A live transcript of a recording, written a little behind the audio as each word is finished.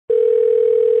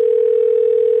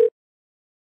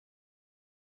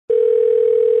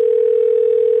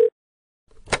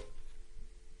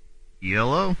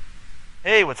Yellow?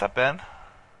 Hey, what's up, Ben?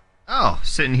 Oh,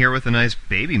 sitting here with a nice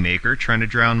baby maker trying to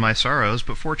drown my sorrows,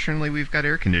 but fortunately we've got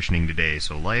air conditioning today,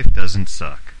 so life doesn't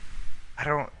suck. I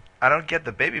don't get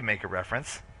the baby maker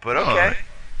reference, but okay. Oh,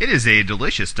 it is a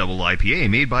delicious double IPA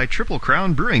made by Triple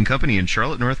Crown Brewing Company in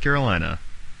Charlotte, North Carolina.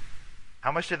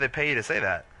 How much did they pay you to say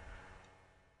that?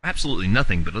 Absolutely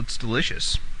nothing, but it's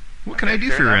delicious. What can Okay, I do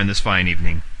fair for you enough. on this fine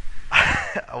evening?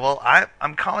 Well,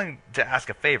 I'm calling to ask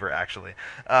a favor, actually.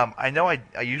 I know I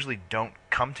usually don't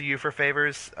come to you for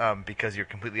favors because you're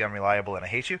completely unreliable and I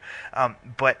hate you.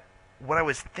 But what I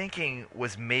was thinking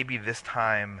was maybe this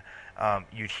time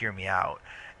you'd hear me out.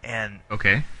 And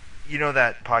Okay. you know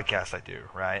that podcast I do,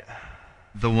 right?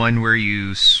 The one where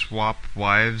you swap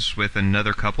wives with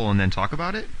another couple and then talk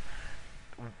about it?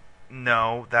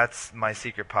 No, that's my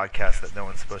secret podcast that no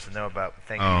one's supposed to know about.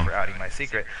 Thank Oh. you for outing my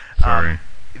secret. Sorry.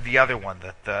 The other one,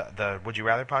 the Would You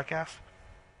Rather podcast?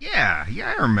 Yeah,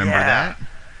 I remember that.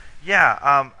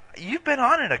 Yeah, you've been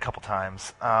on it a couple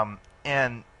times,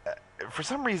 and for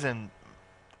some reason,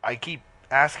 I keep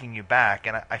asking you back,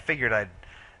 and I figured I'd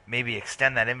maybe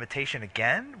extend that invitation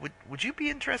again. Would you be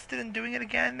interested in doing it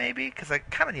again, maybe? Because I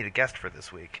kind of need a guest for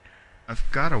this week. I've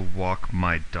got to walk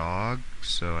my dog,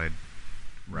 so I'd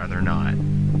rather not.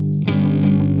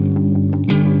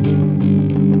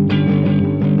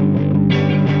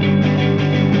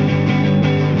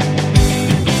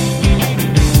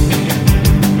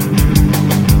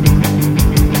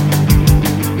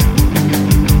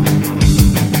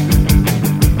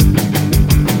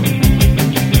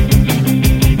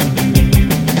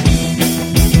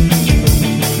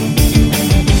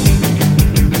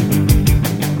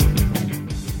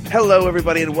 Hello,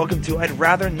 everybody, and welcome to I'd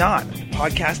Rather Not, a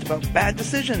podcast about bad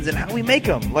decisions and how we make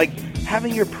them, like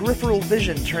having your peripheral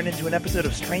vision turn into an episode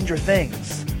of Stranger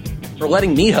Things. For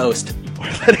letting me host. Or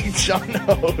letting John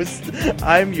host.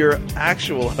 I'm your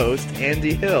actual host,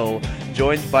 Andy Hill,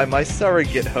 joined by my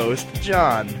surrogate host,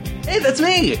 John. Hey, that's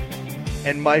me!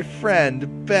 And my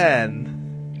friend,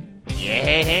 Ben.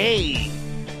 Yay!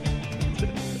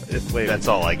 Wait, That's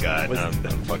all I got. Was- I'm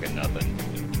fucking nothing.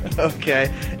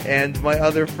 okay. And my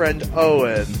other friend,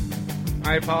 Owen.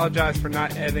 I apologize for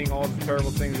not editing all the terrible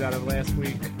things out of last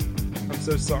week. I'm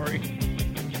so sorry.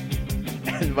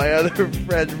 And my other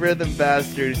friend, Rhythm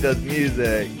Bastard, who does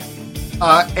music.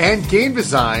 And game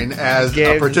design as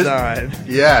Game a design.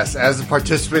 Yes, as a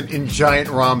participant in Giant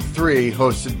Rom 3,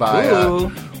 hosted by Ooh.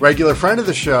 regular friend of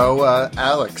the show,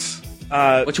 Alex.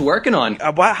 What you working on? How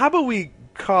about we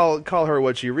call her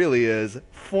what she really is?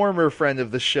 Former friend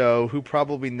of the show, who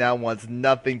probably now wants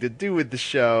nothing to do with the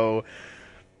show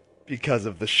because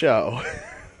of the show.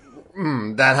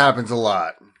 That happens a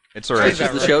lot. It's alright. It's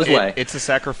just the show's way. It's a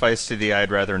sacrifice to the I'd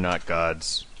rather not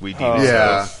gods. We deem Oh.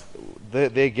 Yeah.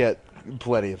 They get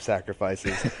plenty of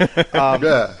sacrifices.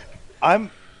 Yeah.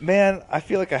 I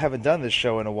feel like I haven't done this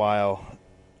show in a while.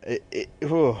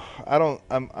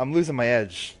 I'm losing my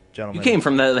edge, gentlemen. You came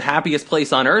from the happiest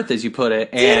place on earth, as you put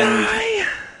it, Did and I?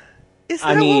 Is that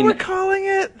I mean- what we're calling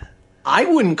it? I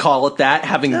wouldn't call it that,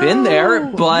 having been there,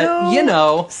 but, No. you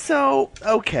know. So,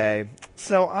 okay.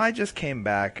 So I just came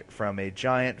back from a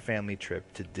giant family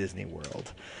trip to Disney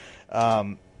World.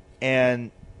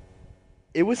 And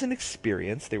it was an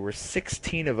experience. There were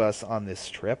 16 of us on this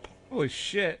trip. Holy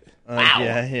shit. Wow.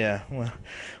 Yeah.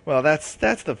 Well, that's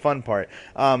the fun part.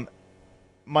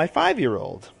 My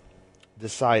 5-year-old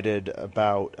decided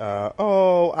about,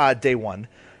 day one,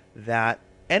 that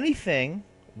anything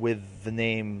with the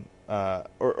name,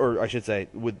 or I should say,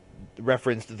 with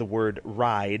reference to the word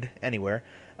ride anywhere,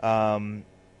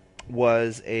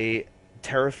 was a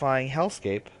terrifying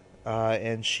hellscape,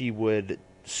 and she would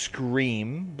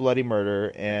scream bloody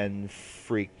murder and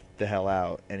freak the hell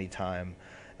out anytime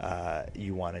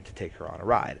you wanted to take her on a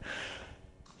ride.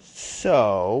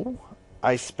 So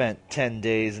I spent 10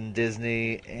 days in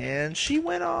Disney, and she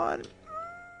went on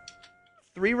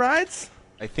 3 rides.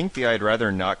 I think the I'd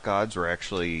rather not gods were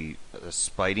actually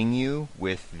spiting you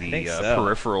with think the so.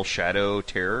 peripheral shadow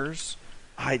terrors.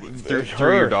 Through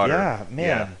through your daughter. Yeah,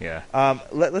 man. Yeah.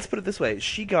 Let's put it this way.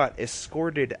 She got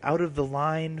escorted out of the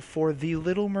line for the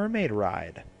Little Mermaid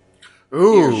ride.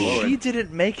 Ooh. She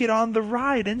didn't make it on the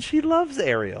ride, and she loves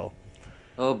Ariel.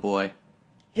 Oh, boy.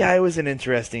 Yeah, it was an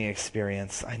interesting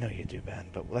experience. I know you do, Ben,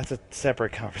 but that's a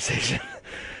separate conversation.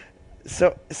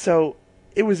 So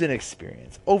it was an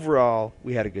experience. Overall,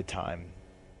 we had a good time,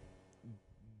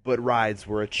 but rides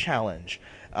were a challenge.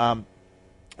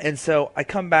 And so I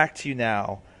come back to you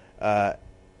now, a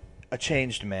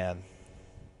changed man,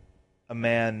 a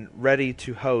man ready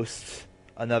to host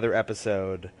another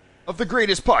episode of the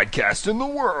greatest podcast in the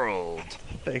world.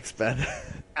 Thanks, Ben, for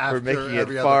After making it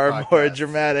every other far more podcast.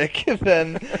 dramatic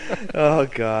than. Oh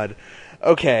God.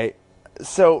 Okay,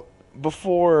 so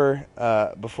before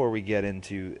we get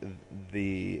into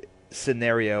the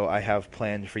scenario I have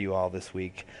planned for you all this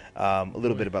week, a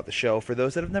little bit about the show for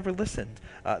those that have never listened.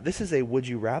 This is a Would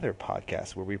You Rather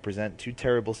podcast where we present two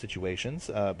terrible situations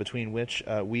between which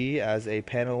we, as a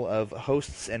panel of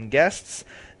hosts and guests,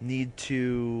 need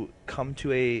to come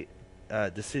to a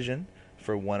decision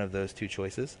for one of those two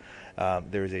choices.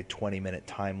 There is a 20-minute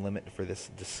time limit for this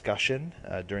discussion,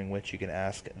 during which you can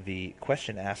ask the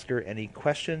question asker any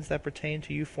questions that pertain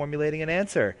to you formulating an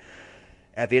answer.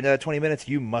 At the end of that 20 minutes,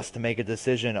 you must make a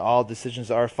decision. All decisions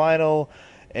are final,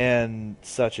 and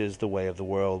such is the way of the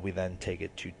world. We then take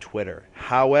it to Twitter.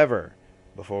 However,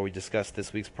 before we discuss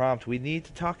this week's prompt, we need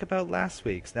to talk about last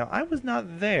week's. Now, I was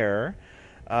not there,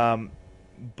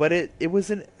 but it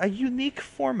was a unique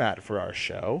format for our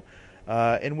show,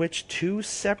 in which two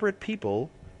separate people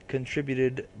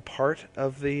contributed part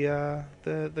of the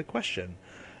question.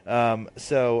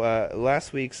 So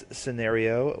last week's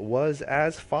scenario was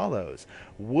as follows.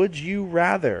 Would you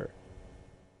rather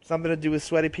something to do with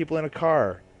sweaty people in a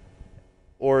car,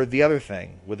 or the other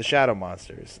thing with the shadow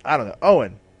monsters? I don't know.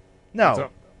 Owen, What's no.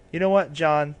 up? You know what,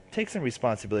 John? Take some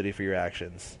responsibility for your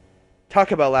actions. Talk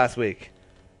about last week.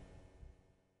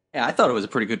 Yeah, I thought it was a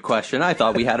pretty good question. I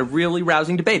thought we had a really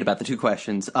rousing debate about the two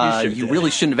questions. sure You did. really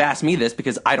shouldn't have asked me this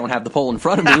because I don't have the poll in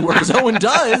front of me, whereas Owen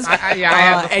does. I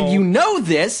have the And poll. you know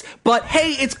this, but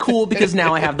hey, it's cool because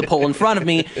now I have the poll in front of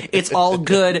me. It's all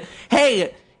good.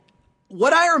 Hey,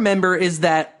 what I remember is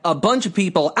that a bunch of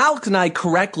people, Alex and I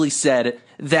correctly said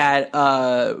that,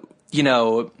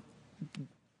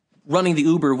 running the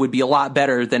Uber would be a lot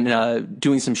better than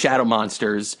doing some shadow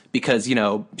monsters because,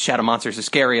 shadow monsters are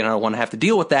scary and I don't want to have to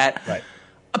deal with that. Right.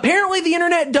 Apparently the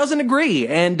internet doesn't agree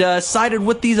and sided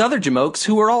with these other jamokes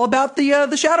who are all about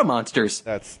the shadow monsters.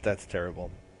 That's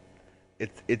terrible.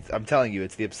 I'm telling you,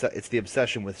 it's the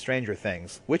obsession with Stranger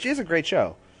Things, which is a great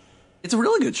show. It's a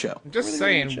really good show. I'm just Really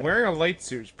saying, good show. wearing a light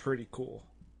suit is pretty cool.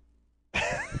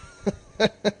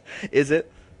 Is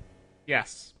it?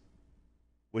 Yes,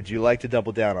 Would you like to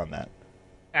double down on that?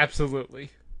 absolutely.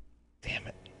 Damn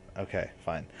it. Okay,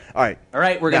 fine. All right. All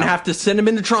right, we're going to Now- have to send him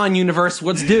into Tron Universe.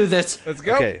 Let's do this. Let's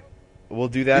go. Okay. We'll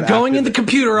do that. You're going after in the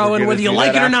computer, Owen, we're gonna whether you do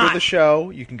like that it or after not. the show.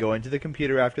 You can go into the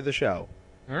computer after the show.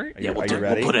 All right. Are you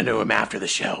ready? We'll put into him after the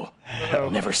show. Uh-oh.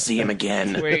 Never see him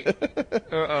again. Wait.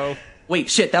 Uh-oh. Wait,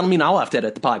 shit, that'll mean I'll have to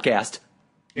edit the podcast.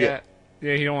 Yeah.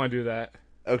 Yeah, you don't want to do that.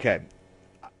 Okay.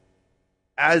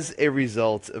 As a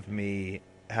result of me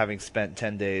having spent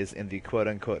 10 days in the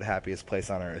quote-unquote happiest place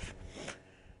on earth,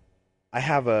 I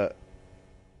have a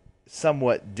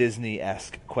somewhat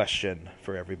Disney-esque question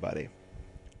for everybody.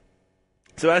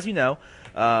 So as you know,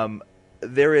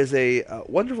 there is a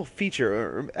wonderful feature,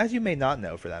 or as you may not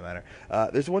know for that matter,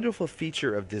 there's a wonderful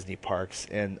feature of Disney parks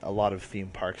and a lot of theme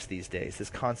parks these days, this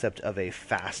concept of a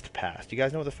fast pass. Do you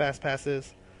guys know what the fast pass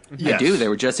is? I do. They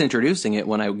were just introducing it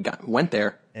when I went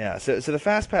there. Yeah, so the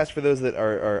Fast Pass, for those that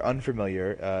are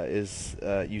unfamiliar, is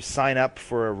you sign up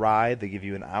for a ride. They give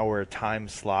you an hour time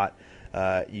slot.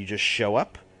 You just show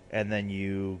up, and then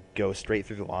you go straight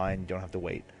through the line. You don't have to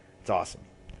wait. It's awesome.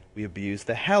 We abuse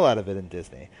the hell out of it in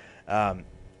Disney.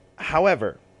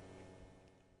 However,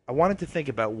 I wanted to think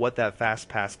about what that Fast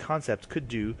Pass concept could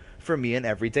do for me in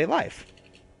everyday life.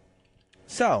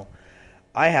 So,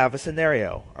 I have a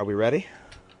scenario. Are we ready?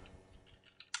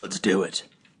 Let's do it.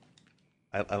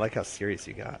 I like how serious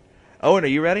you got. Owen, are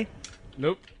you ready?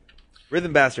 Nope.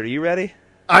 Rhythm Bastard, are you ready?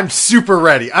 I'm super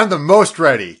ready. I'm the most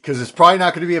ready because it's probably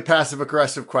not going to be a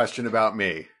passive-aggressive question about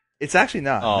me. It's actually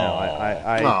not. No,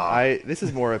 Aw. this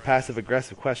is more a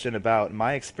passive-aggressive question about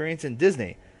my experience in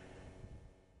Disney.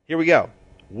 Here we go.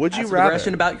 Would you Passive rather...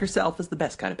 aggression about yourself is the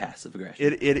best kind of passive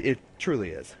aggression. It truly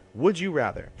is. Would you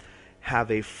rather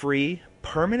have a free,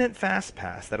 permanent fast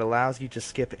pass that allows you to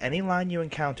skip any line you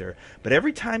encounter, but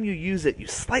every time you use it, you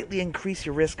slightly increase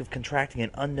your risk of contracting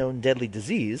an unknown deadly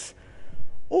disease,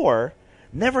 or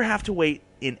never have to wait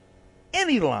in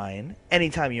any line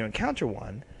anytime you encounter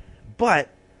one, but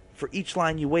for each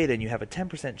line you wait in, you have a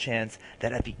 10% chance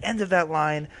that at the end of that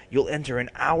line, you'll enter an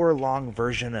hour-long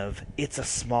version of It's a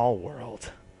Small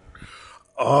World.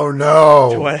 Oh,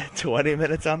 no. 20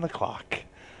 minutes on the clock.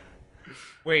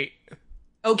 Wait.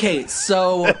 Okay,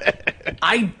 so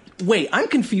I'm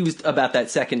confused about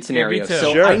that second scenario. me too.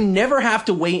 So Sure. I never have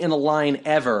to wait in a line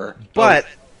ever. But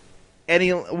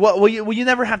you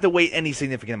never have to wait any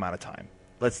significant amount of time.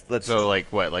 Let's So, like,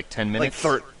 what, like 10 minutes?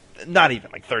 not even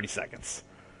like 30 seconds.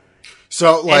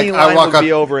 So, like, Any I line walk will up.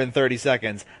 be over in 30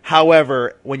 seconds.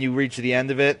 However, when you reach the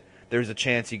end of it, there's a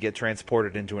chance you get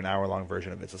transported into an hour-long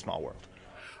version of It's a Small World.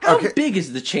 How Okay. big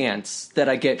is the chance that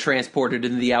I get transported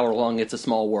into the hour-long It's a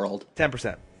Small World?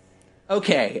 10%.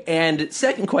 Okay, and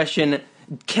second question,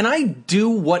 can I do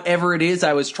whatever it is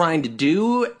I was trying to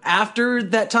do after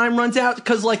that time runs out?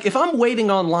 Because, like, if I'm waiting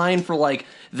online for, like,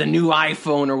 the new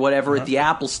iPhone or whatever at the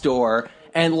Apple Store,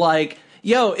 and, like,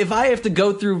 yo, if I have to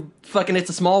go through fucking It's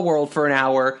a Small World for an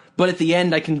hour, but at the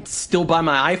end I can still buy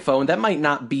my iPhone, that might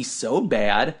not be so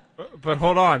bad. But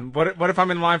hold on. What if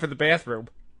I'm in line for the bathroom?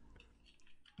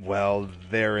 Well,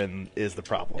 therein is the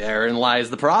problem. Therein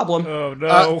lies the problem. Oh,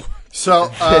 no.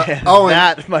 So, Owen,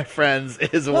 That, my friends,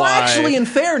 is Well, why... actually, in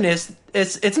fairness,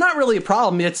 it's not really a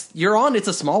problem. You're on It's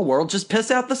a Small World, just piss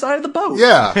out the side of the boat.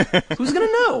 yeah. Who's gonna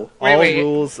know? all wait.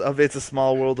 rules of It's a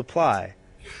Small World apply.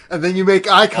 And then you make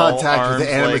eye All contact with arms,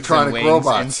 the legs, and animatronic wings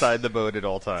robots. inside the boat at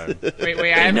all times. Wait, I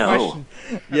have No. a question.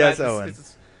 Yes, about Owen.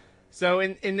 So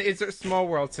in It's a Small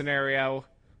World scenario,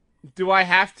 do I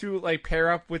have to, like,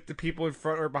 pair up with the people in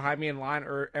front or behind me in line,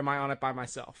 or am I on it by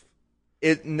myself?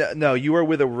 No, you are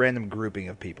with a random grouping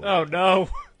of people. Oh, no.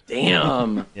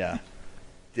 Damn. Yeah.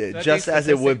 That Just makes as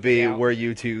the it would mistake be out. were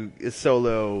you to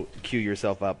solo queue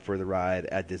yourself up for the ride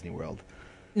at Disney World.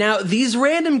 Now, these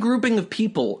random grouping of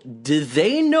people, do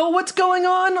they know what's going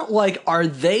on? Like, are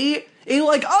they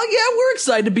like, oh yeah, we're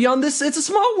excited to be on this It's a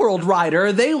Small World ride? Or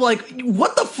are they like,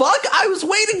 what the fuck? I was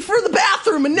waiting for the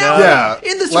bathroom and now Yeah. I'm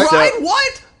in this Like- ride?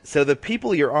 What? So the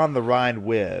people you're on the ride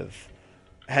with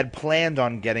had planned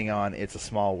on getting on It's a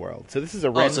Small World. So this is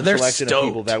a random so they're selection of stoked.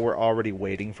 people that were already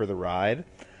waiting for the ride.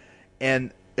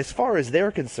 And as far as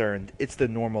they're concerned, it's the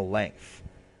normal length.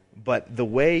 But the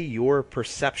way your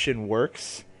perception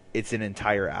works, it's an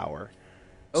entire hour.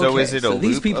 So Okay, is it a so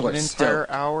these loop people of an are entire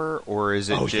stoked. hour, or is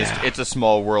it Oh, just yeah. It's a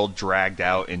Small World dragged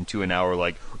out into an hour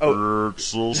like,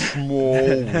 it's a small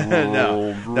world?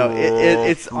 No,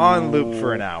 it's on loop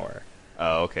for an hour.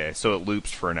 Oh, okay. So it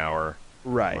loops for an hour.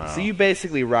 Right. Wow. So you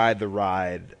basically ride the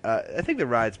ride. I think the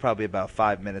ride's probably about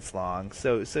 5 minutes long.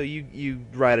 So you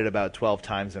ride it about 12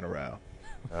 times in a row.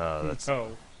 That's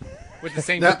Oh. With the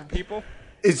same Now- group of people?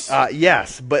 It's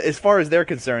Yes, but as far as they're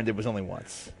concerned, it was only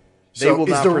once. They So will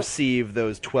is not the- perceive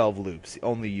those 12 loops.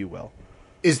 Only you will.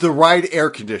 is the ride air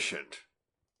conditioned?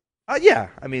 Yeah.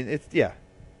 I mean, it's yeah.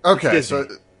 Okay, Disney. so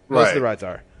Most right. of the rides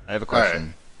are. I have a All right.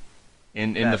 question.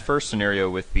 In the first scenario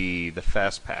with the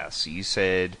fast pass, you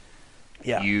said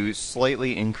Yeah. you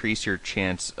slightly increase your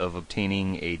chance of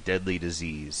obtaining a deadly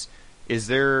disease. Is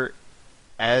there,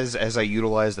 as I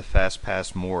utilize the fast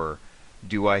pass more,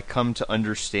 do I come to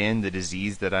understand the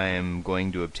disease that I am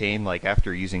going to obtain? Like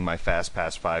after using my fast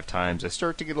pass 5 times, I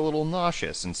start to get a little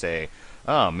nauseous and say,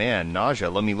 "Oh man,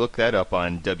 nausea. Let me look that up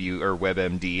on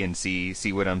WebMD and see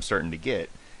what I'm starting to get."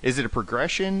 Is it a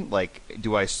progression? Like,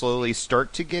 do I slowly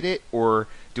start to get it, or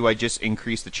do I just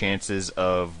increase the chances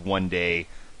of one day,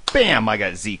 bam, I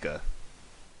got Zika?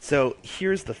 So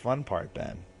here's the fun part,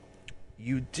 Ben.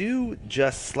 You do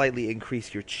just slightly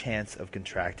increase your chance of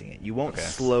contracting it. You won't Okay.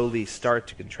 slowly start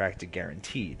to contract it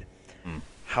guaranteed.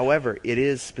 However, it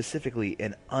is specifically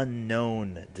an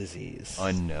unknown disease.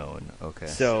 Unknown. Okay.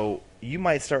 So you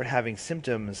might start having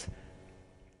symptoms,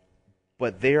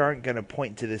 but they aren't going to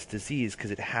point to this disease because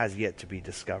it has yet to be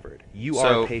discovered. You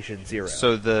are patient zero.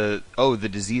 So the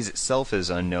disease itself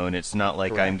is unknown. It's not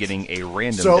like I'm Correct. getting a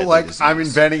random. So deadly like disease. I'm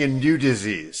inventing a new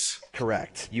disease.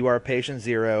 Correct. You are patient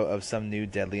zero of some new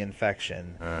deadly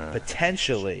infection.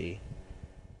 Potentially,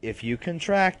 if you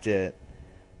contract it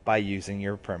by using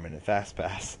your permanent fast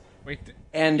pass. Wait,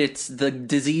 And the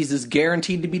disease is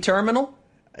guaranteed to be terminal?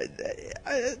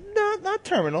 Not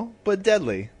terminal, but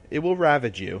deadly. It will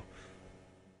ravage you.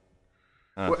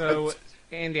 so,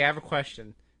 Andy, I have a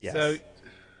question. Yes. So,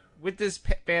 with this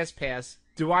fast pass,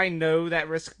 do I know that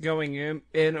risk going in,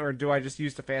 or do I just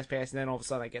use the fast pass and then all of a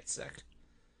sudden I get sick?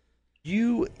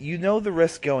 You know the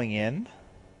risk going in,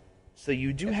 so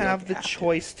you do have the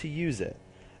choice to use it.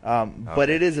 But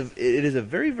it is a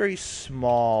very, very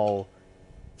small,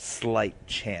 slight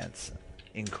chance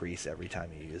increase every time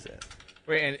you use it.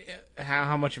 Wait, and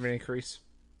how much of an increase?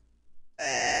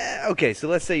 Okay, so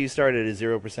let's say you started at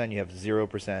 0%. You have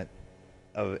 0%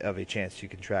 of a chance to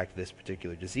contract this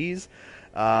particular disease.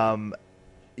 You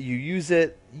use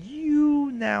it.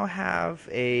 You now have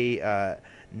a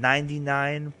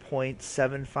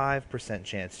 99.75%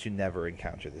 chance to never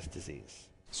encounter this disease.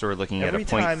 So we're looking at Every a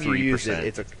time you use 0.3%.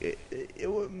 it,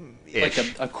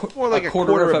 it's Like More like a a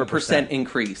quarter quarter of of a a percent percent.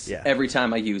 increase Yeah. every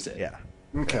time I use it. yeah.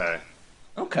 Okay.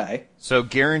 Okay. So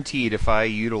guaranteed, if I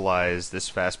utilize this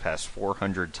fast pass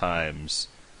 400 times,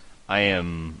 I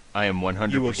am You will get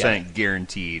 100%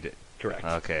 guaranteed. Correct.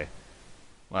 Okay.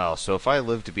 Wow. So if I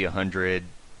live to be 100,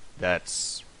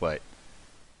 that's what?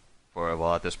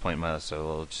 Well, at this point,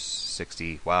 so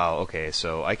 60. Wow. Okay.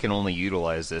 So I can only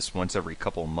utilize this once every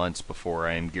couple months before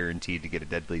I am guaranteed to get a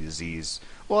deadly disease.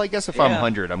 Well, I guess if I'm Yeah.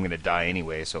 100, I'm going to die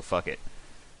anyway. So fuck it.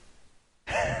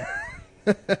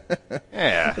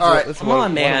 Yeah. All right. That's Come one- on,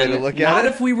 one way man. to look at Not it.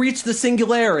 if we reach the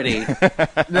singularity.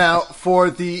 Now, for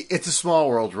the It's a Small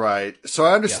World ride, so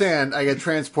I understand I get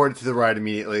transported to the ride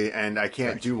immediately and I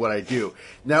can't do what I do.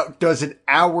 Now, does an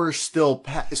hour still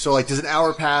pass? So, like, does an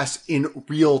hour pass in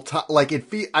real time? Like,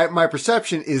 my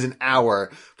perception is an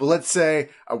hour, but let's say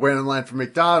I wait in line for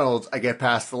McDonald's, I get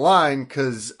past the line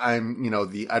because I'm,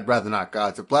 I'd rather not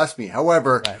God to bless me.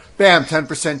 However, bam,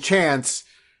 10% chance,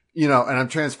 and I'm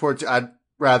transported to, I'd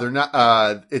rather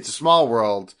not, It's a Small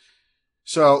World.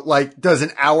 So, like, does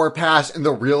an hour pass in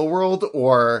the real world,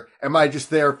 or am I just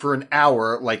there for an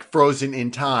hour, like, frozen in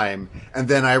time, and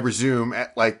then I resume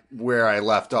at, like, where I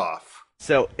left off?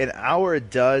 So an hour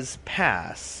does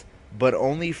pass, but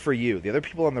only for you. The other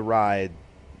people on the ride,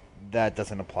 that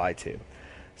doesn't apply to.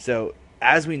 So,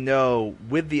 as we know,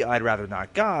 with the I'd Rather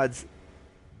Not Gods,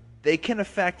 they can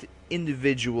affect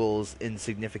individuals in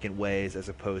significant ways as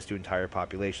opposed to entire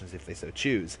populations if they so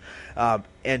choose.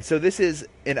 And so this is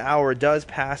an hour does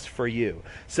pass for you.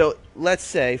 So let's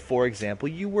say, for example,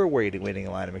 you were waiting in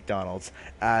line at McDonald's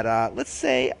at, let's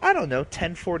say, I don't know,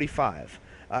 10:45.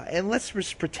 And let's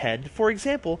just pretend, for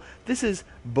example, this is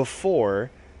before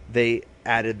they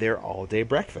added their all-day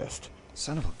breakfast.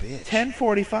 Son of a bitch.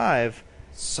 10:45,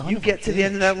 Son you of a get to the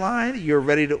end of bitch. that line, you're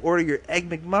ready to order your Egg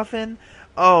McMuffin.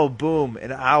 Oh, boom,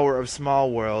 an hour of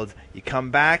Small World. You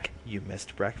come back, you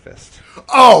missed breakfast.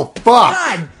 Oh, fuck!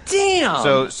 God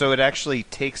damn! So it actually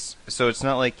takes. So it's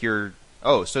not like you're.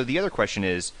 Oh, so the other question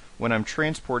is, when I'm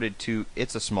transported to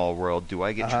It's a Small World, do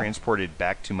I get transported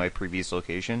back to my previous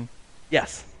location?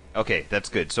 Yes. Okay, that's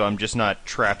good. So I'm just not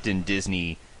trapped in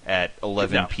Disney at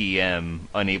 11 No. p.m.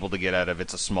 unable to get out of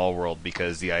It's a Small World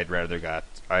because the I'd rather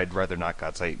not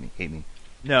gods hate me.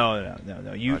 No.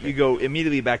 You go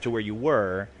immediately back to where you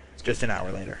were just an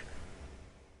hour later.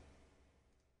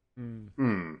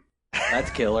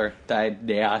 That's killer.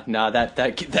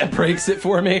 That breaks it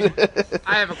for me.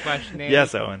 I have a question, Nate.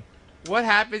 Yes, Owen. What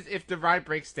happens if the ride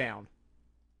breaks down?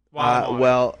 while I'm on it?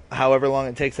 Well, however long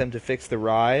it takes them to fix the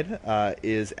ride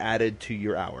is added to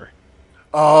your hour.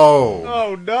 Oh.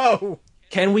 Oh no!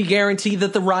 Can we guarantee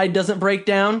that the ride doesn't break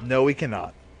down? No, we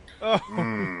cannot. Oh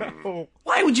no!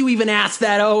 Why would you even ask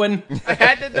that, Owen? I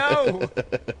had to know.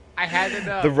 I had to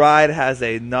know. The ride has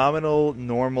a nominal,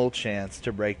 normal chance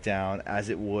to break down as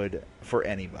it would for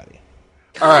anybody.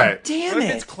 All right. Damn What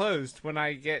if it's it. closed when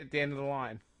I get at the end of the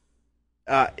line?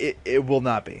 It will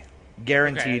not be.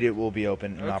 Guaranteed Okay. it will be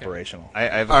open and Okay. operational. I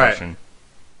have a All right. question.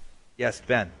 Yes,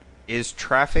 Ben. Is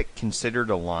traffic considered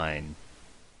a line?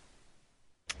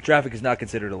 Traffic is not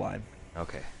considered a line.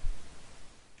 Okay.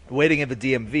 Waiting at the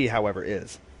DMV, however,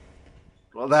 is.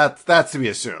 Well, that's to be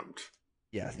assumed.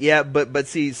 Yes. Yeah, but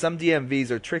see, some DMVs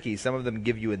are tricky. Some of them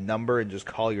give you a number and just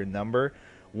call your number.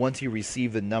 Once you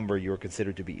receive the number, you are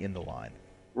considered to be in the line.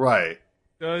 Right.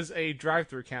 Does a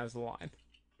drive-through count as a line?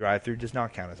 Drive-through does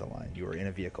not count as a line. You are in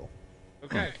a vehicle.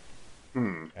 Okay.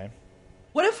 Okay.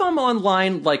 What if I'm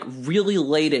online, like, really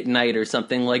late at night or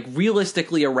something, like,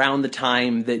 realistically around the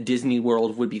time that Disney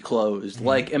World would be closed?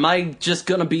 Like, am I just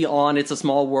gonna be on It's a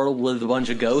Small World with a bunch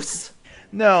of ghosts?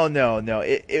 No.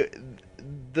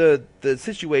 The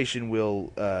situation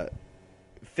will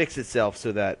fix itself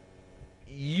so that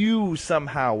you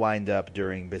somehow wind up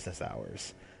during business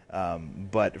hours.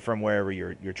 But from wherever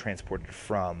you're transported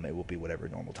from, it will be whatever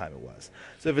normal time it was.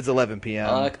 So if it's 11 p.m.,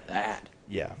 Fuck that.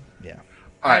 yeah.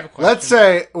 All I have right. a Let's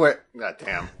say. Wait. God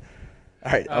damn.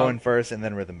 All right, Owen first, and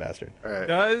then Rhythm Bastard. All right.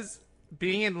 Does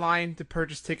being in line to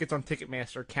purchase tickets on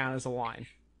Ticketmaster count as a line?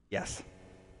 Yes.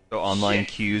 So online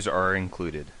queues are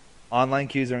included. Online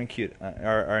queues are included.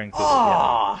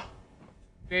 Ah,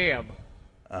 Damn.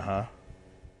 Uh-huh.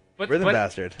 But, Rhythm but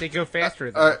Bastard. They go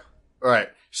faster though. All right. All right.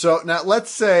 So now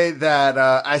let's say that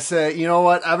I say, you know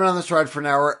what? I've been on this ride for an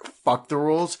hour. Fuck the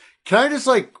rules. Can I just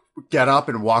like get up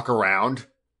and walk around?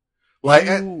 Like,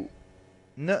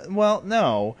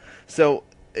 No. So,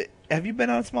 have you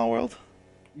been on Small World?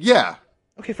 yeah.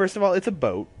 Okay, first of all, it's a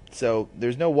boat, so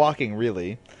there's no walking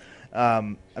really. I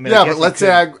mean, I Yeah, guess but you let's could-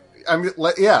 say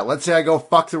let's say I go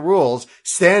fuck the rules,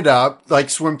 stand up, like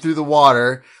swim through the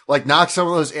water, like knock some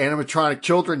of those animatronic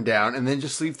children down, and then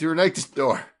just leave through an exit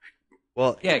door.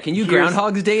 Well, yeah, can you here's-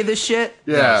 Groundhog's Day this shit?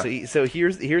 Yeah. No, so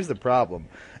here's the problem.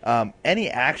 Any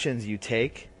actions you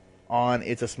take on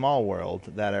It's a Small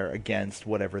World that are against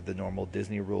whatever the normal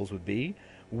Disney rules would be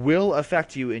will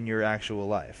affect you in your actual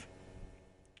life.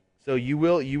 So you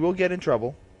will get in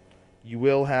trouble. You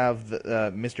will have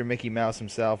Mr. Mickey Mouse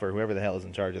himself, or whoever the hell is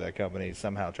in charge of that company,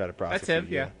 somehow try to prosecute That's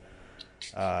him, you. yeah.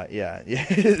 Yeah.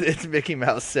 It's Mickey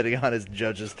Mouse sitting on his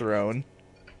judge's throne.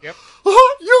 Yep.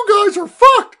 You guys are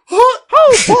fucked. Oh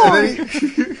boy!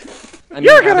 I mean,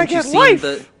 You're gonna haven't you get seen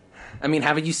life!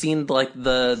 haven't you seen like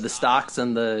the stocks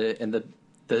and the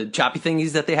choppy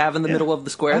thingies that they have in the middle of the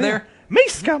square there?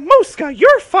 Miska, Muska,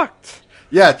 you're fucked.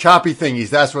 Yeah, choppy thingies.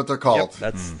 That's what they're called.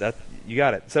 Yep, that's you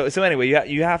got it. So anyway,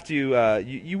 you have to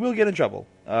you will get in trouble,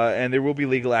 and there will be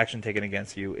legal action taken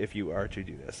against you if you are to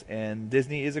do this. And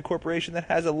Disney is a corporation that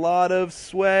has a lot of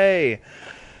sway,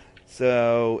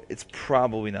 so it's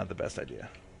probably not the best idea.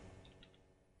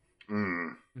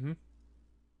 Mm-hmm.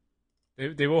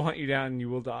 They will hunt you down and you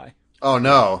will die. Oh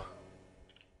no.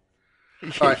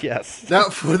 Right. Yes. Now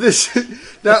for the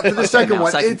second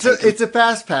one, it's a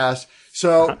fast pass.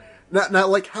 So now,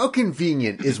 like, how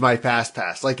convenient is my fast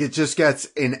pass? Like, it just gets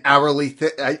an hourly.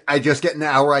 I just get an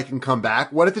hour. I can come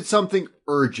back. What if it's something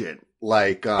urgent?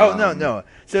 Like, oh no.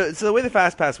 So the way the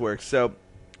fast pass works. So,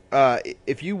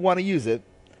 if you want to use it,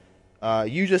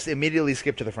 you just immediately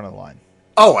skip to the front of the line.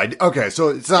 Oh, okay. So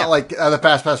it's not like the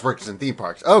fast pass works in theme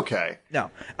parks. Okay.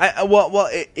 No.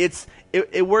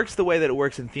 It works the way that it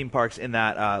works in theme parks in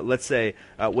that, let's say,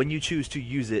 when you choose to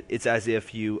use it, it's as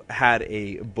if you had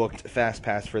a booked fast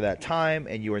pass for that time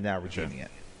and you are now redeeming it.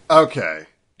 Okay.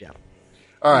 Yeah.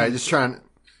 All right. Just trying.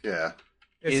 Yeah.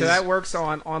 So that works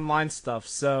on online stuff.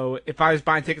 So if I was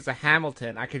buying tickets to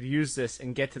Hamilton, I could use this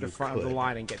and get to the front of the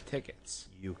line and get tickets.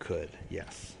 You could,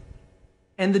 yes.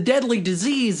 And the deadly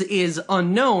disease is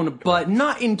unknown, but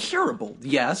not incurable.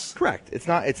 Yes, correct. It's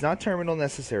not terminal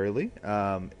necessarily.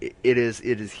 It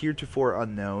is heretofore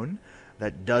unknown.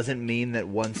 That doesn't mean that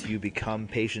once you become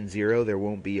patient zero, there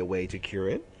won't be a way to cure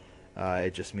it.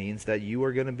 It just means that you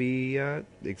are going to be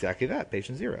exactly that,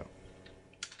 patient zero.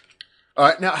 All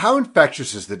right. Now, how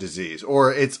infectious is the disease,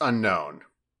 or it's unknown?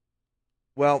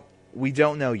 Well, we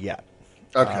don't know yet.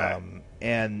 Okay.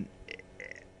 And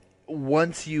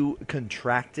once you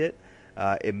contract it,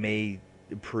 it may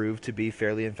prove to be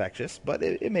fairly infectious, but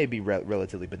it may be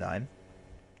relatively benign.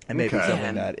 It may be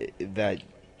something that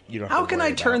you don't have How to can worry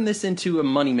I turn about. this into a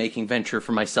money-making venture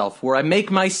for myself, where I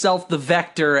make myself the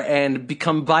vector and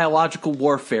become biological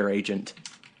warfare agent?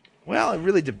 Well, it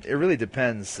really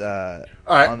depends right.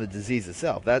 on the disease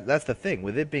itself. That's the thing.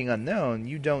 With it being unknown,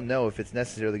 you don't know if it's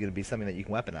necessarily going to be something that you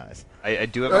can weaponize. I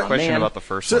do have a question about the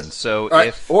first one. So right.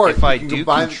 if I you do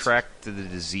combine- contract the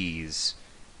disease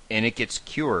and it gets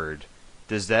cured,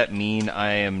 does that mean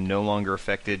I am no longer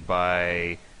affected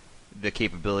by the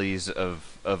capabilities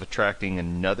of attracting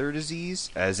another disease?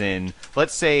 As in,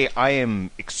 let's say I am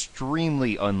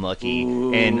extremely unlucky,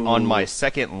 and on my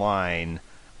second line,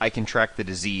 I contract the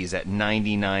disease at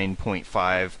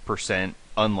 99.5%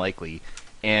 unlikely,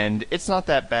 and it's not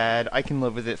that bad. I can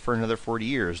live with it for another 40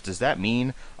 years. Does that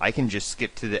mean I can just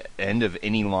skip to the end of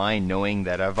any line knowing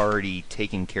that I've already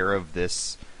taken care of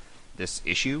this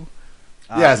issue?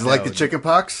 Yeah, is it like no. the chicken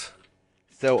pox?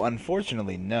 So,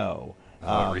 unfortunately, no.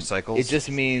 Recycles? It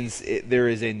just means there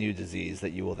is a new disease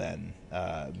that you will then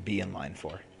be in line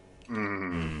for.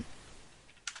 Mm.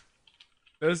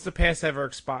 Does the pass ever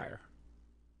expire?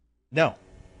 No,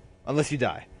 unless you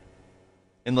die.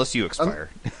 Unless you expire.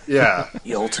 Yeah.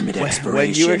 The ultimate expiration.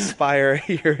 When you expire,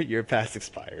 your pass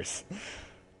expires.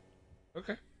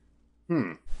 Okay.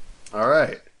 All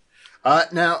right.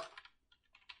 Now,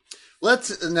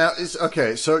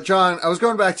 okay. So, John, I was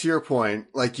going back to your point,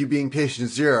 like you being patient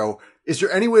zero. Is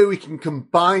there any way we can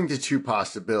combine the two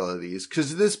possibilities?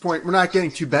 Because at this point, we're not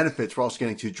getting two benefits. We're also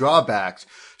getting two drawbacks.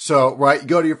 So, right, you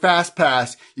go to your fast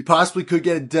pass. You possibly could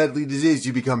get a deadly disease.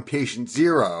 You become patient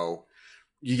zero.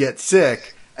 You get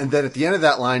sick. And then at the end of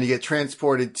that line, you get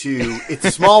transported to It's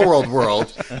a Small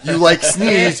World. You like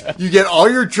sneeze. You get all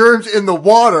your germs in the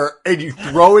water and you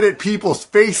throw it at people's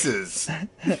faces.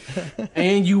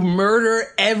 And you murder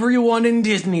everyone in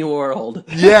Disney World.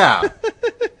 Yeah.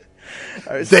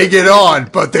 They get on,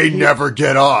 but they never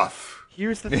get off.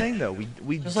 Here's the thing, though: we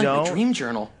It's like the Dream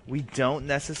Journal. We don't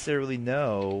necessarily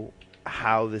know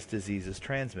how this disease is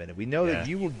transmitted. We know that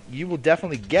you will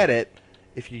definitely get it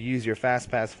if you use your fast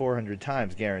pass 400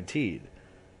 times, guaranteed.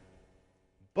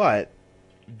 But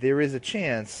there is a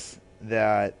chance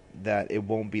that it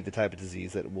won't be the type of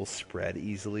disease that will spread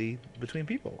easily between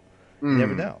people. You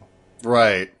never know.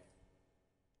 Right.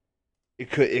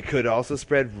 It could also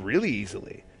spread really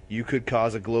easily. You could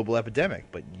cause a global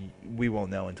epidemic, but we won't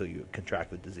know until you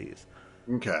contract the disease.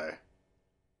 Okay.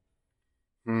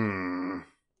 The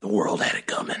world had it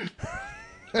coming.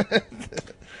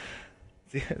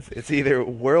 It's either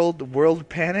world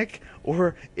panic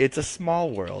or it's a small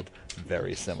world.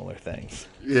 Very similar things.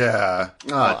 Yeah.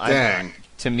 Oh, dang.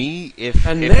 To me,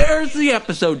 And there's the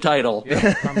episode title.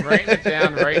 Yep, I'm writing it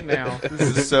down right now.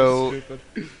 This is So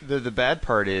stupid. the bad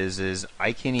part is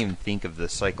I can't even think of the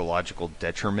psychological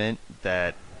detriment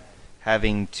that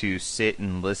having to sit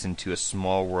and listen to A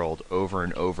Small World over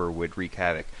and over would wreak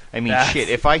havoc. I mean, shit,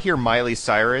 if I hear Miley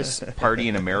Cyrus Party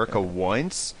in America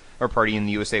once, or Party in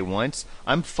the USA once,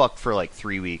 I'm fucked for like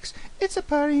 3 weeks. It's a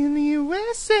party in the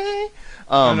USA.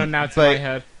 No, now it's in my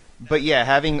head. But yeah,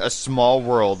 having A Small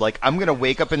World, like, I'm gonna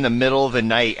wake up in the middle of the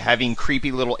night having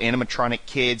creepy little animatronic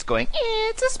kids going,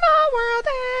 "It's a small world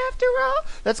after all."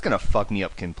 That's gonna fuck me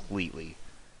up completely.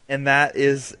 And that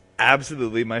is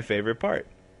absolutely my favorite part.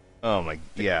 Oh my,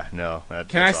 yeah, no.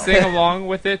 Can I sing along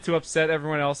with it to upset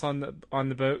everyone else on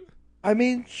the boat? I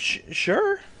mean,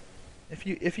 sure.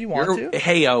 If you want to.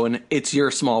 Hey, Owen, it's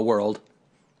your small world.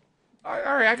 All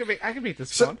right, I can make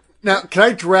this So, fun. now, can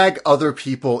I drag other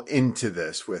people into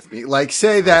this with me? Like,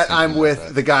 say that I'm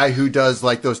with the guy who does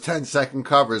like those 10-second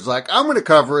covers. Like, I'm going to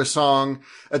cover a song,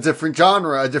 a different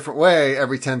genre, a different way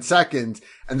every 10 seconds.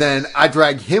 And then I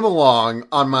drag him along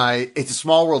on my It's a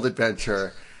Small World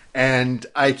adventure. And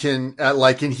I can,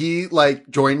 can he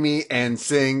join me and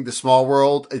sing The Small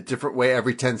World a different way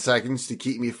every 10 seconds to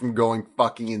keep me from going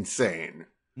fucking insane?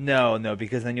 No,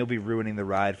 because then you'll be ruining the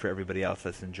ride for everybody else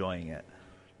that's enjoying it.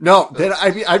 No, then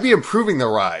I'd be improving the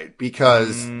ride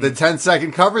because the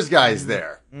 10-second covers guy's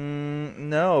there.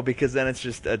 No, because then it's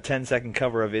just a 10-second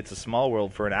cover of It's a Small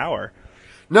World for an hour.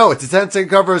 No, it's a 10-second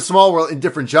cover of Small World in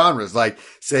different genres. Like,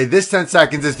 say this 10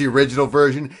 seconds is the original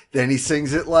version, then he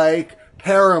sings it like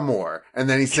Paramore, and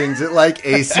then he sings it like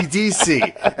AC/DC,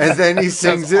 and then he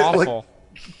sings Sounds it awful.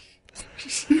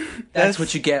 That's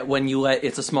what you get when you let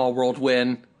It's a Small World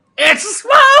win. It's a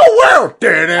small world.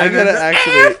 I'm gonna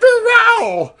actually. After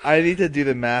now. I need to do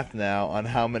the math now on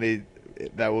how many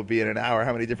that would be in an hour.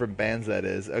 How many different bands that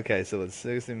is? Okay, so it's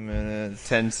 60 minutes.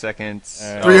 10 seconds.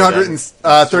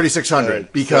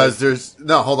 3,600 because there's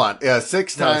hold on. Yeah,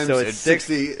 6 times. So it's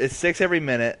 60. It's 6 every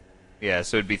minute. Yeah,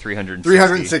 so it'd be 360.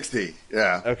 360.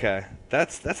 Yeah. Okay,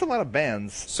 that's a lot of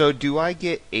bands. So do I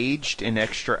get aged an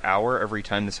extra hour every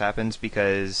time this happens?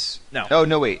 Because No. Oh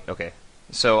no, wait. Okay,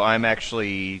 so I'm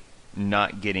actually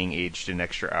not getting aged an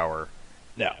extra hour.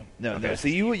 No. Okay. So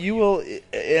you will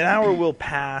an hour will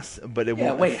pass, but it Yeah,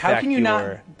 won't. wait, how affect can you your...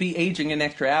 not be aging an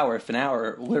extra hour if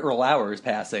literal hour is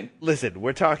passing? Listen,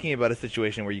 we're talking about a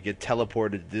situation where you get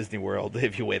teleported to Disney World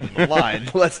if you wait in the line.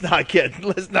 let's not get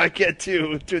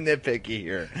too nitpicky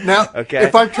here. Now, Okay.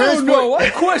 if I'm transporting,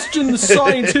 I question the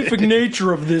scientific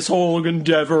nature of this whole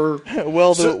endeavor.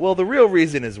 Well, the real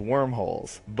reason is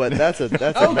wormholes, but that's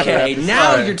another Okay, episode.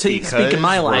 now you're Because speaking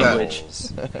my language.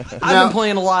 rebels. I've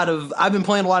been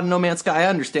playing a lot of No Man's Sky. I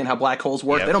understand how black holes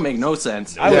work. Yep. They don't make no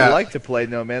sense. I would Yeah. like to play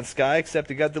No Man's Sky, except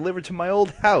it got delivered to my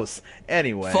old house.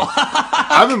 Anyway,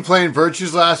 I've been playing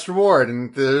Virtue's Last Reward,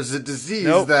 and there's a disease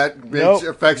that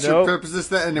affects your purposes.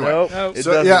 Anyway, Nope, it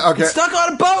so doesn't. yeah, okay. Stuck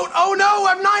on a boat. Oh no,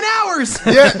 I'm 9 hours.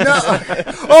 Yeah, no.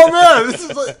 Oh man, this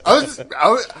is like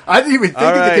I didn't even think All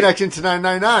of the right. connection to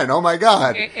 999. Oh my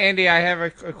god. Andy, I have a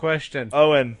question.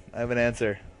 Owen, I have an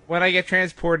answer. When I get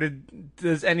transported,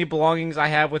 does any belongings I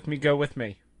have with me go with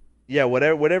me? Yeah,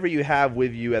 whatever you have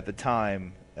with you at the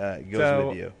time goes So-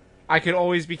 with you. I could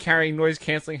always be carrying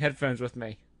noise-canceling headphones with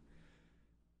me.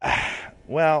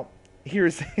 Well,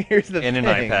 here's the And an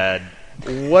thing. iPad.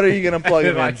 What are you gonna plug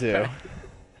An them into?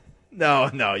 No,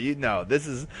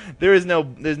 there's none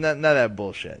of that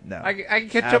bullshit. No, I can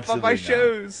catch up on my Absolutely not.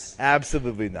 shows.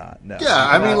 Absolutely not. No. Yeah, You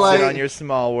I mean, cannot like- sit on your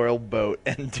small world boat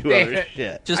and do Damn other it.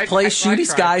 shit. Just I play tried. Shooty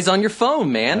Skies on your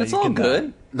phone, man. No, It's you all cannot.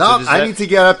 good. No, So does I that- need to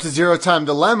get up to Zero Time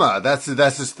Dilemma. That's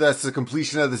the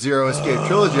completion of the Zero Escape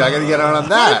trilogy. I got to get on What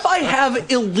that. if I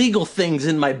have illegal things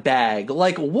in my bag?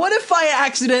 Like, what if I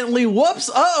accidentally,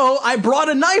 I brought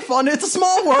a knife on It's a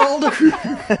Small World.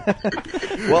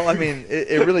 Well, I mean,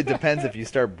 it really depends if you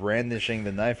start brandishing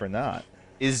the knife or not.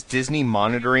 Is Disney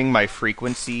monitoring my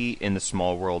frequency in the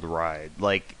Small World ride?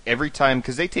 Like, every time,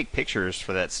 because they take pictures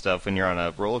for that stuff when you're on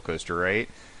a roller coaster, right?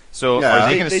 So Yeah. are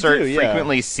they going to They start do, yeah.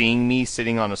 frequently seeing me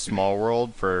sitting on a Small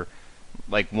World for,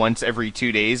 like, once every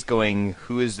 2 days going,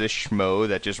 who is this schmo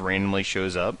that just randomly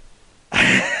shows up?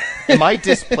 Am I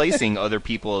displacing other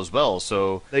people as well?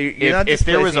 So No, you're not if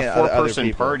there was a displacing other four-person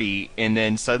people. party and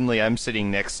then suddenly I'm sitting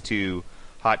next to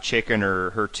Hot Chicken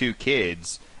or her 2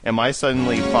 kids, am I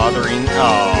suddenly fathering?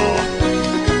 Oh,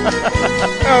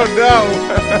 Oh no!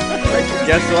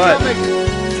 Guess what?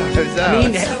 Who's that? I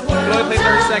mean, You only play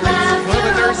 30 seconds. You only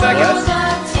play 30 seconds.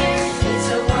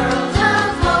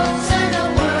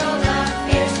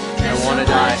 I want to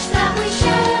die.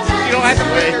 You don't have to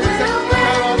play 30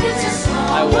 seconds.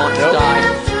 I want to die.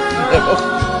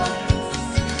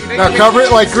 Now cover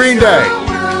it like Green Day.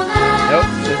 Nope.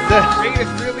 That's Make it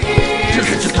really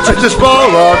easy. I just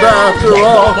fall off after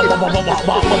all.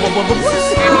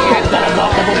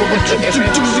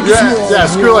 Yeah,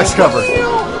 Skrillex cover.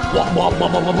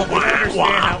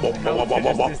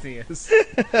 Disney is.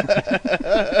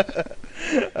 it.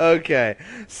 Okay.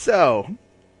 So,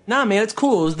 Nah, man, it's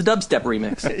cool. It was the dubstep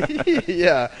remix.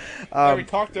 yeah. Yeah, we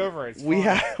talked over it. It's We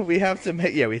fine. we have to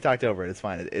make we talked over it. It's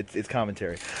fine. It's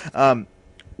commentary.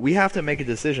 We have to make a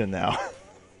decision now.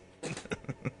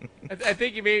 I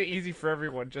think you made it easy for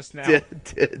everyone just now. Did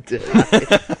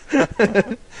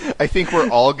I think we're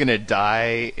all gonna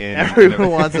die in Everyone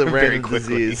wants a very random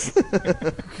quickly. disease.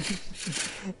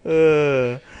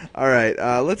 All right.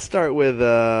 Let's start with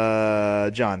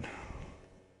John.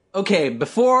 Okay,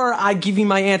 before I give you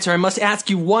my answer, I must ask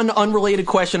you one unrelated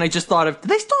question I just thought of. Do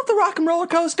they still have the Rock and Roller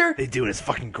Coaster? They do it. It's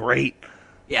fucking great.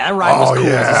 Yeah, that ride was Oh, cool.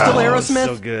 yeah. Is it still Oh, Aerosmith?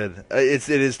 it's so good. It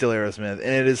is still Aerosmith, and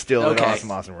it is still Okay.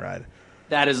 an awesome ride.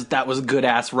 That was a good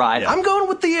ass ride. Yeah. I'm going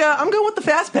with the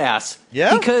fast pass.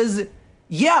 Yeah? Because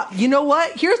you know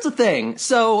what? Here's the thing.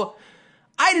 So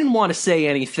I didn't want to say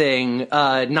anything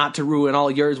not to ruin all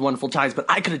yours wonderful times, but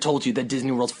I could have told you that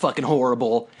Disney World's fucking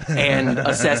horrible and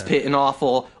a cesspit and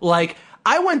awful. Like,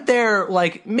 I went there,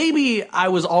 like, maybe I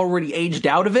was already aged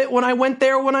out of it when I went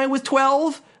there when I was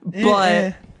 12,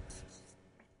 but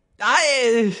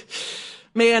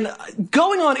man,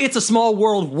 going on It's a Small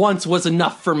World once was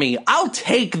enough for me. I'll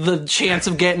take the chance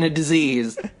of getting a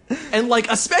disease. And, like,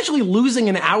 especially losing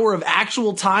an hour of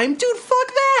actual time, dude, fuck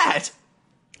that!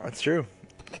 That's true.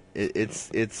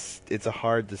 It's a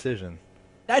hard decision.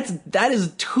 That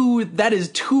is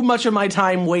too much of my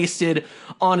time wasted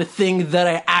on a thing that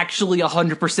I actually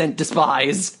 100%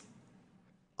 despise.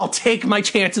 I'll take my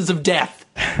chances of death.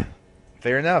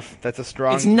 Fair enough. That's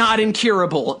a It's not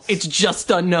incurable. It's just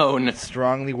unknown.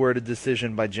 strongly worded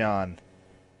decision by John.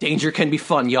 Danger can be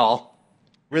fun, y'all.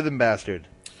 Rhythm Bastard.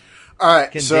 All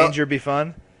right. Can So, danger be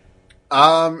fun?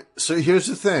 so here's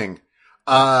the thing.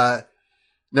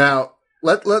 Now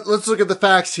let's look at the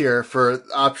facts here for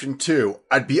option 2.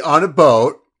 I'd be on a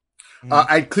boat.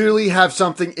 I'd clearly have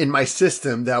something in my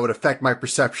system that would affect my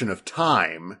perception of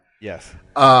time. Yes.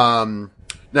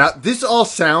 Now, this all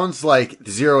sounds like the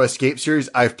Zero Escape series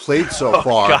I've played so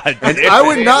far, God and damn I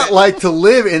would not like to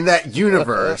live in that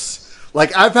universe.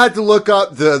 Like, I've had to look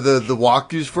up the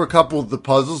walkthroughs for a couple of the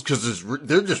puzzles because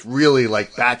they're just really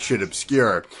like batshit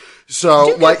obscure. So,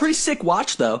 You get like, a pretty sick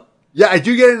watch, though. yeah, I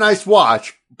do get a nice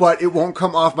watch, but it won't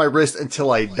come off my wrist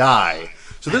until I die.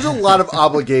 So there's a lot of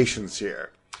obligations here.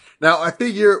 Now, I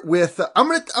figure with, I'm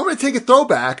gonna take a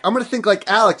throwback. I'm gonna think like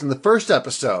Alex in the first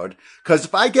episode. Cause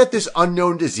if I get this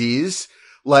unknown disease,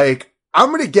 like, I'm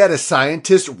gonna get a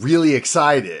scientist really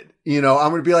excited. You know,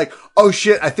 I'm gonna be like, oh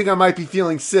shit, I think I might be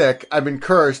feeling sick. I've been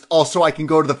cursed. Also, I can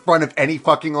go to the front of any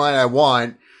fucking line I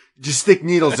want. Just stick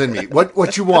needles in me.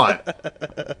 What you want?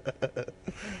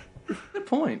 Good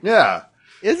point. Yeah.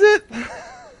 Is it?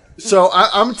 So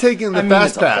I'm taking the I mean, fast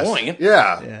it's a pass. point.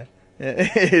 Yeah. Yeah.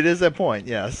 It is a point,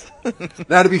 yes.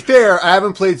 Now, to be fair, I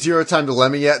haven't played Zero Time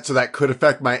Dilemma yet, so that could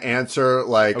affect my answer.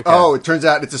 Like, Okay. oh, it turns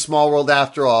out it's a small world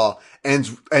after all. Ends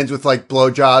with like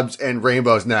blowjobs and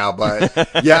rainbows now, but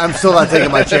yeah, I'm still not taking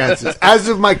my chances. As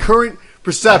of my current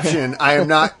perception, I am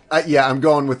not. I'm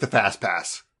going with the fast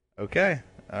pass. Okay.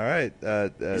 All right.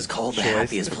 It's called the choice.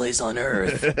 happiest place on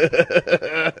earth.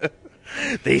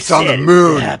 They on the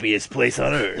moon. the happiest place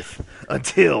on earth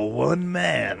until one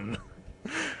man.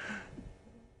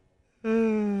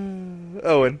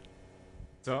 Owen.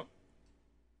 So,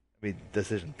 I mean,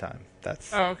 decision time.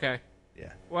 That's oh, okay.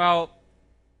 yeah. Well,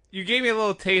 you gave me a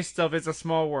little taste of It's a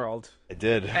Small World, I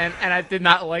did. and I did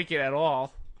not like it at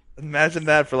all. Imagine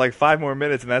that for like 5 more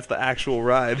minutes, and that's the actual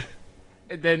ride.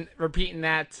 And then repeating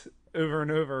that over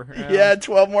and over. Yeah,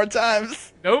 12 more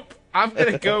times. Nope. I'm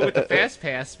gonna go with the fast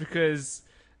pass because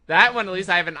that one at least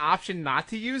I have an option not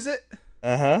to use it.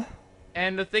 Uh huh.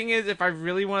 And the thing is, if I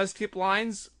really want to skip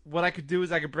lines, what I could do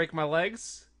is I could break my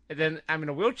legs, and then I'm in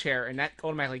a wheelchair, and that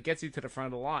automatically gets you to the front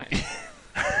of the line.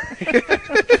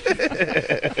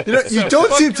 You know, you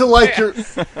don't seem to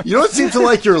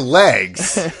like your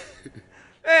legs.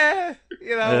 They're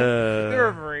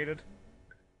overrated.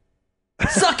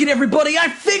 Suck it, everybody! I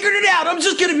figured it out! I'm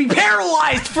just gonna be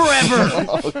paralyzed forever!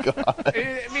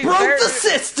 I mean, Broke the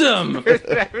system! there's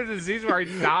a disease where I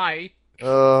die.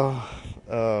 Oh,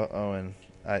 Owen.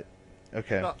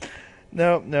 Okay. No.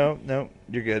 No.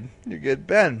 You're good. You're good,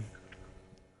 Ben.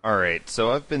 All right,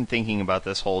 so I've been thinking about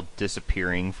this whole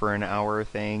disappearing for an hour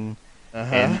thing,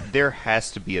 Uh-huh. and there has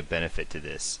to be a benefit to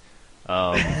this.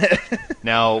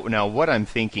 Now, what I'm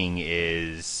thinking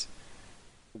is,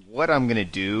 what I'm going to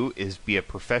do is be a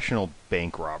professional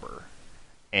bank robber.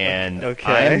 And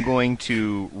Okay. I'm going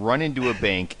to run into a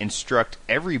bank, instruct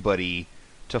everybody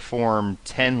to form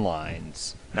 10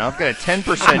 lines. Now, I've got a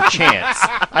 10% chance.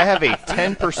 I have a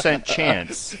 10%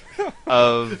 chance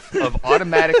of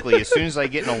automatically, as soon as I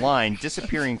get in a line,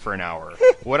 disappearing for an hour.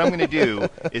 What I'm going to do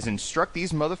is instruct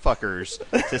these motherfuckers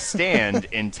to stand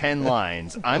in 10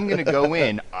 lines. I'm going to go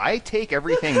in. I take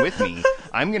everything with me.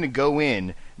 I'm going to go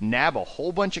in, nab a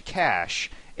whole bunch of cash,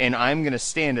 and I'm going to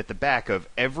stand at the back of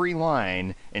every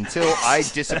line until I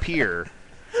disappear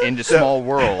into Small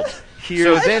World.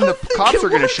 So then the cops are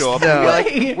going to show up and be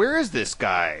like, where is this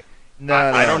guy? No,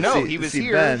 I don't know. He was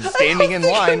here Ben. standing in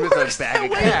line with a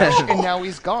bag of cash, and now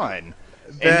he's gone.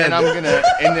 And then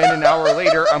an hour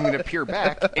later, I'm gonna peer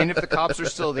back, and if the cops are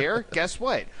still there, guess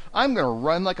what? I'm gonna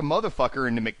run like a motherfucker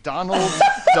into McDonald's,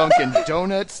 Dunkin'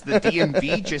 Donuts, the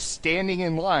DMV, just standing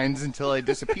in lines until I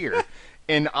disappear.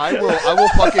 And I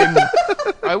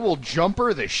will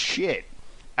jumper the shit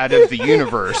out of the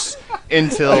universe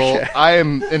until I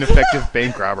am an effective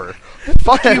bank robber.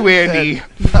 Fuck you, Andy.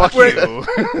 Fuck you.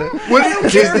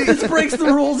 This breaks the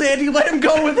rules, Andy. Let him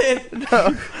go with it.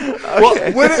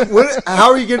 Well,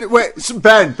 how are you going to wait? So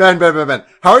Ben?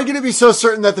 How are you going to be so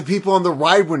certain that the people on the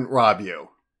ride wouldn't rob you?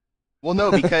 Well,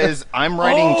 no, because I'm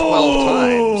writing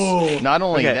 12 times. Not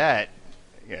only Okay. that.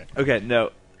 Yeah. Okay, no.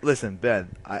 Listen, Ben,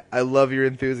 I love your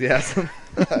enthusiasm.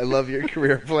 I love your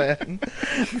career plan.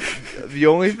 The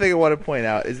only thing I want to point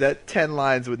out is that 10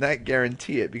 lines would not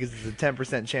guarantee it because it's a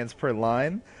 10% chance per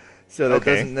line. So that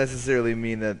Okay. doesn't necessarily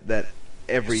mean that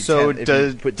every So 10, if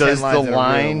does you put 10 the lines in a room,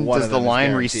 line one does of the them is line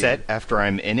guaranteed. reset after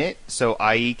I'm in it? So,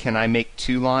 i.e., can I make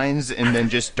 2 lines and then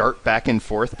just dart back and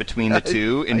forth between the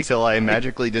two until I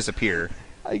magically disappear?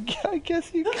 I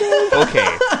guess you could.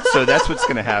 Okay, so that's what's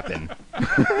gonna happen.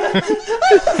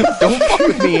 Don't fuck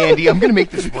with me, Andy. I'm gonna make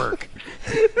this work.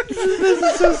 This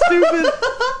is so stupid.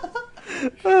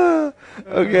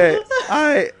 Okay,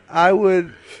 I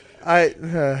would. You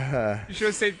should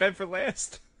have saved Ben for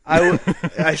last.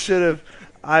 I should have.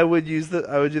 I would do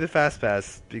the fast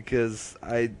pass because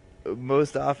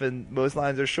most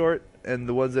lines are short, and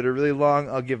the ones that are really long,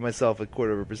 I'll give myself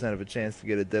 0.25% of a chance to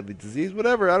get a deadly disease.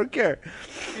 Whatever, I don't care.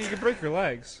 You can break your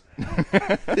legs.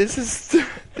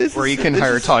 This Or you can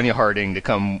hire Tanya Harding to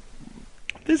come.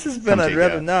 This has been Come I'd take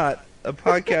rather that. not, a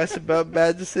podcast about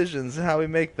bad decisions and how we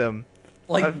make them.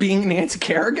 Like being Nancy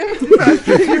Kerrigan? I've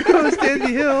been your host,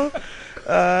 Andy Hill.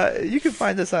 You can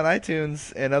find us on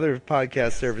iTunes and other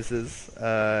podcast services,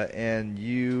 and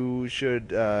you should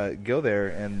go there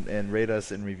and rate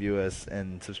us and review us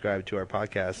and subscribe to our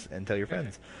podcast and tell your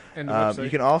friends. And the website. You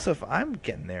can also I'm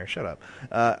getting there. Shut up.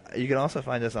 You can also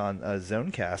find us on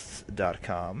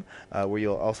zonecasts.com, where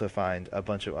you'll also find a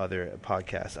bunch of other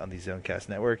podcasts on the Zonecast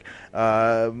network,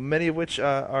 many of which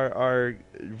our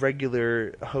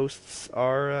regular hosts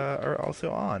are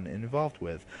also on and involved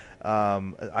with.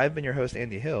 I've been your host,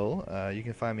 Andy Hill. You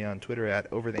can find me on Twitter at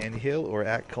 @OverTheAndyHill or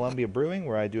at Columbia Brewing,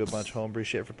 where I do a bunch of homebrew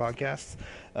shit for podcasts.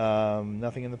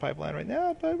 Nothing in the pipeline right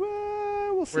now, but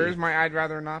we'll see. Where's my I'd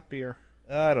rather not beer?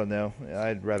 I don't know.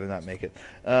 I'd rather not make it.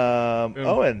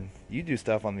 Owen, you do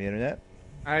stuff on the internet.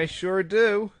 I sure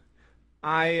do.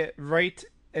 I write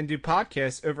and do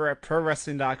podcasts over at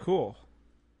ProWrestling.cool.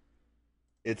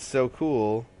 It's so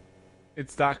cool.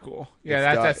 It's not cool.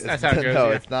 Yeah, that's how it goes. No,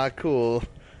 Yeah. it's not cool.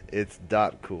 It's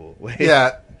dot cool. Wait.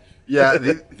 Yeah.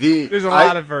 There's a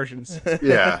lot of versions.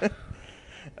 Yeah.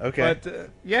 Okay.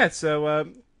 But so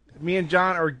me and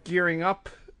John are gearing up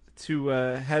to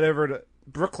head over to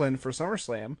Brooklyn for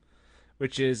SummerSlam,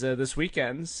 which is this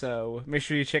weekend. So make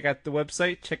sure you check out the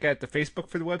website. Check out the Facebook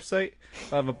for the website.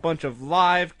 I'll have a bunch of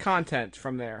live content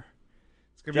from there.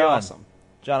 It's gonna be awesome.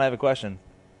 John, I have a question.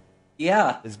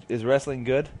 Yeah. Is wrestling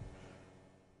good?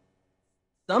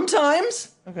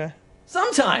 Sometimes. Okay.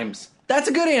 Sometimes. That's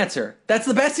a good answer. That's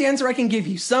the best answer I can give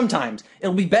you. Sometimes.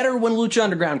 It'll be better when Lucha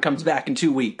Underground comes back in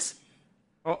 2 weeks.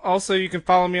 Also, you can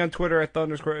follow me on Twitter at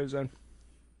 @_Ozone.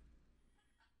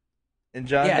 And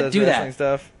John Yeah, does do that. wrestling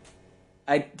stuff.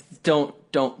 I don't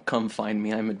come find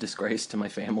me. I'm a disgrace to my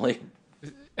family.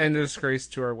 And a disgrace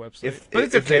to our website. If- But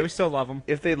it's if okay. they- We still love them.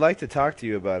 If they'd like to talk to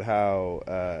you about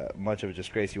how much of a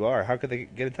disgrace you are, how could they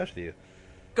get in touch with you?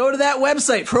 Go to that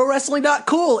website,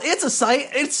 prowrestling.cool. It's a site.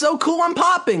 It's so cool I'm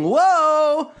popping.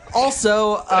 Whoa!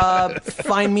 Also,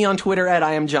 find me on Twitter at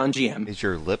IamJohnGM. Is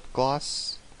your lip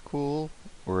gloss cool?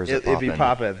 Or is It'd be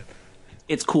popping.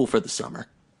 it's cool for the summer.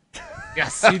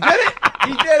 Yes, you did it.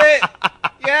 He did it.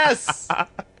 Yes,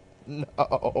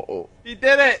 No. he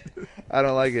did it. I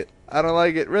don't like it. I don't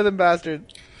like it. Rhythm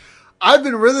Bastard. I've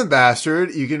been Rhythm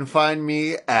Bastard. You can find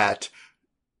me at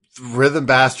Rhythm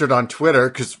Bastard on Twitter,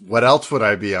 because what else would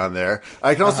I be on there?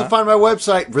 I can also find my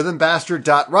website,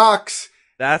 rhythmbastard.rocks.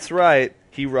 That's right.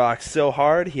 He rocks so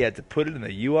hard, he had to put it in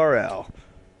the URL.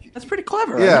 That's pretty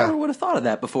clever. Yeah. I never would have thought of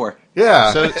that before.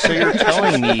 Yeah. So you're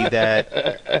telling me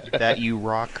that you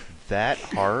rock that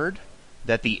hard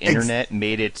that the internet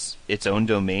made its own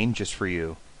domain just for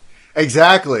you?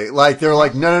 Exactly. Like, they're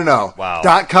like, no. Wow.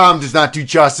 .com does not do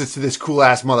justice to this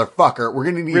cool-ass motherfucker. We're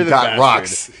going to need Rhythm Bastard.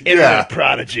 .rocks. Internet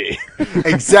prodigy.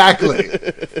 Exactly.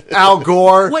 Al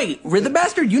Gore. Wait, Rhythm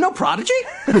Bastard, you know Prodigy?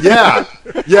 Yeah.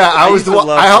 Yeah, I was used the to one.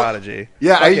 love I helped, Prodigy.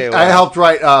 yeah, Okay, I helped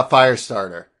write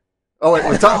Firestarter. Oh, wait,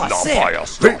 we're talking. Oh, sick.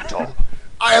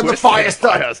 I am the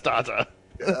Firestarter.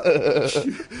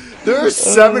 There are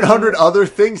 700 other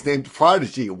things named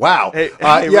Prodigy. Wow. Hey,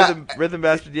 Yeah. Rhythm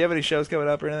Bastard, do you have any shows coming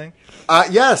up or anything?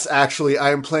 Yes, actually, I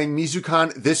am playing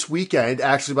Mizukan this weekend.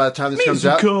 Actually, by the time this comes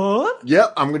out.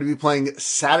 Yep, I'm going to be playing this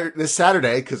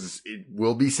Saturday, because it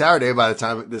will be Saturday by the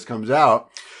time this comes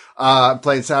out. I'm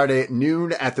playing Saturday at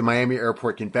noon at the Miami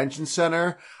Airport Convention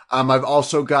Center. I've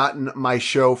also gotten my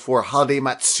show for Holiday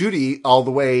Matsuri all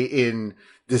the way in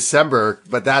December,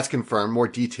 but that's confirmed. More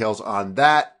details on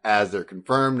that as they're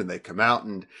confirmed and they come out,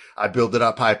 and I build it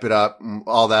up, hype it up,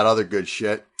 all that other good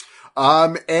shit.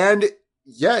 And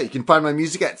yeah, you can find my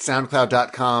music at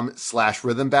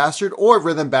soundcloud.com/rhythmbastard or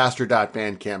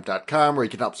rhythmbastard.bandcamp.com, where you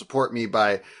can help support me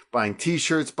by buying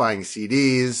t-shirts, buying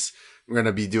CDs. We're going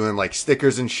to be doing like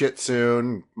stickers and shit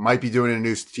soon. Might be doing a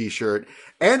new t-shirt.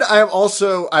 And I've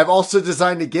also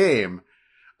designed a game.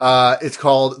 It's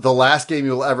called The Last Game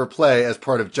You'll Ever Play as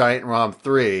part of Giant ROM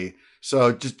 3.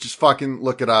 So just fucking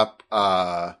look it up.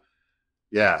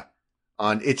 Yeah.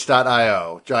 On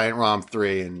itch.io, Giant ROM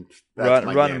 3. And that's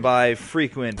my Run game. by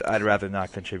frequent I'd Rather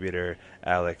Not contributor,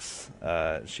 Alex.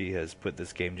 She has put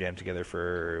this game jam together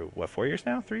for, 4 years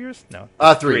now? 3 years? No.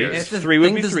 3 years. It's the- Three I would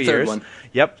think be this is 3 the third years. one.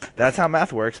 Yep, that's how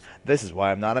math works. This is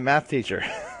why I'm not a math teacher.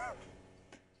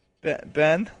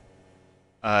 Ben?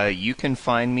 You can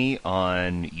find me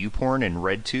on YouPorn and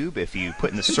RedTube. If you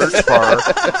put in the search bar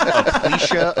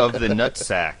Aplesia of the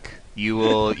Nutsack, you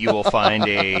will find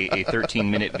a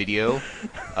 13-minute video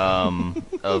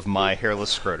of my hairless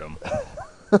scrotum.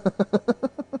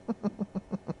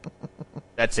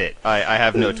 That's it. I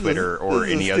have no Twitter or this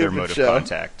is a any other stupid mode of show.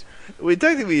 contact.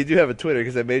 Technically, you do have a Twitter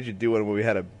because I made you do one when we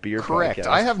had a beer Correct. podcast.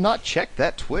 I have not checked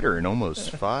that Twitter in almost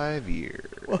 5 years.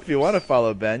 Well, if you want to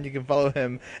follow Ben, you can follow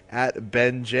him at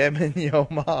Benjamin Yo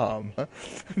Mom,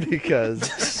 because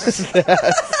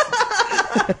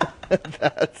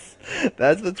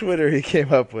that's the Twitter he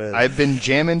came up with. I've been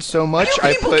jamming so much, You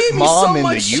I people put gave me mom so in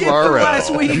much the shit URL. for last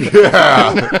week.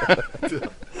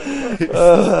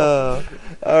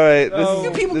 All right, You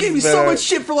people gave me so much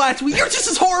shit for last week. You're just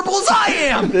as horrible as I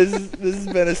am. This has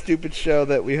been a stupid show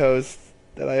that I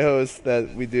host,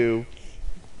 that we do.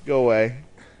 Go away.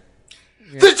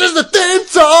 This is the theme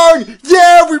song!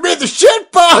 Yeah, we made the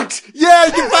shit box! Yeah,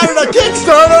 you can find it on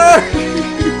Kickstarter!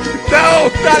 No,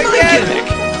 not again.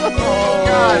 Oh,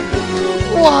 God.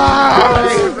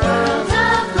 Why? World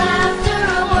of laughter,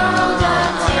 a world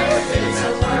of tears. It's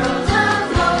a world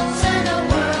of hopes and a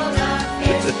world of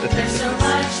fears. There's so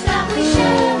much that we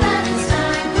share, and it's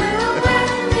time we're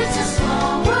aware. It's a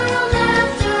small world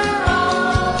after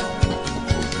all.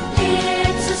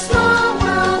 It's a small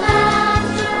world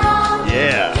after all.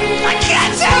 Yeah. I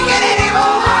can't take it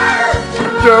anymore.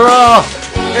 After all,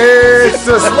 it's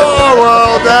a small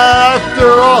world after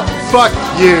all. Fuck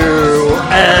you,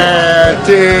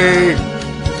 Andy.